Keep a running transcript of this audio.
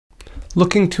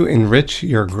Looking to enrich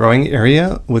your growing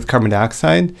area with carbon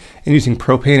dioxide and using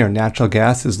propane or natural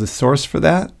gas as the source for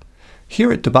that?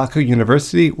 Here at DeBacco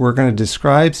University, we're going to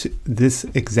describe this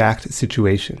exact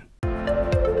situation.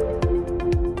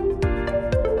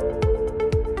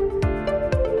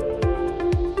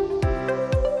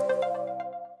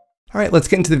 All right, let's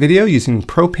get into the video using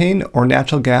propane or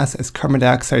natural gas as carbon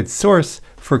dioxide source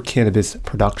for cannabis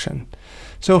production.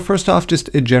 So first off, just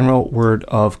a general word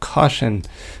of caution.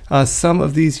 Some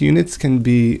of these units can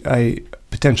be a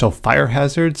potential fire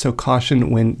hazard, so caution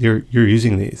when you're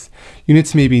using these.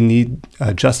 Units maybe need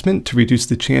adjustment to reduce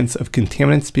the chance of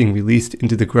contaminants being released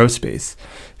into the grow space.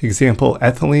 Example,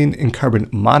 ethylene and carbon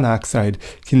monoxide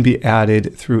can be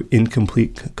added through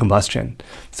incomplete combustion.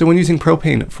 So when using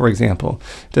propane, for example,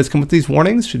 it does come with these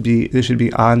warnings. This should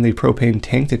be on the propane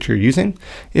tank that you're using.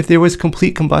 If there was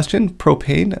complete combustion,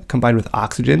 propane combined with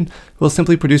oxygen will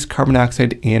simply produce carbon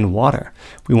dioxide and water.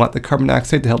 We want the carbon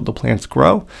dioxide to help the plants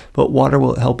grow, but water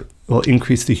will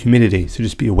increase the humidity, so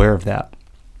just be aware of that.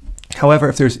 However,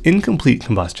 if there's incomplete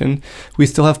combustion, we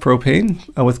still have propane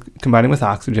combining with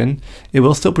oxygen. It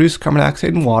will still produce carbon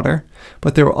dioxide and water,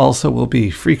 but there also will be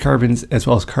free carbons as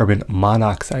well as carbon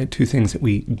monoxide, two things that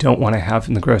we don't want to have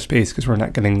in the grow space because we're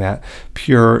not getting that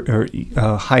pure or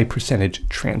high percentage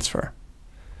transfer.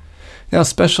 Now,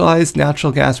 specialized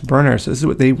natural gas burners, this is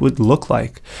what they would look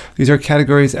like. These are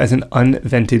categorized as an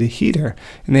unvented heater,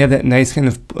 and they have that nice kind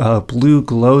of blue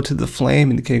glow to the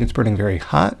flame, indicating it's burning very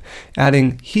hot,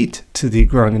 adding heat to the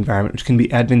growing environment, which can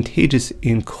be advantageous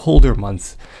in colder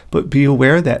months. But be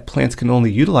aware that plants can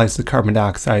only utilize the carbon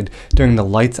dioxide during the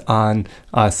lights on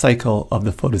cycle of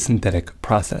the photosynthetic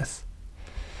process.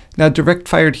 Now,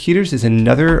 direct-fired heaters is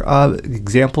another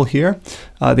example here.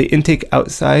 They intake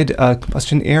outside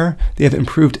combustion air. They have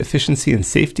improved efficiency and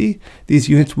safety. These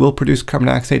units will produce carbon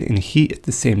dioxide and heat at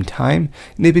the same time,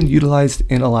 and they've been utilized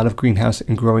in a lot of greenhouse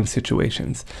and growing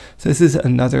situations. So this is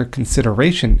another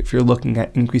consideration if you're looking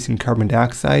at increasing carbon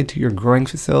dioxide to your growing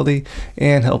facility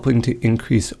and helping to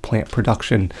increase plant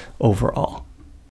production overall.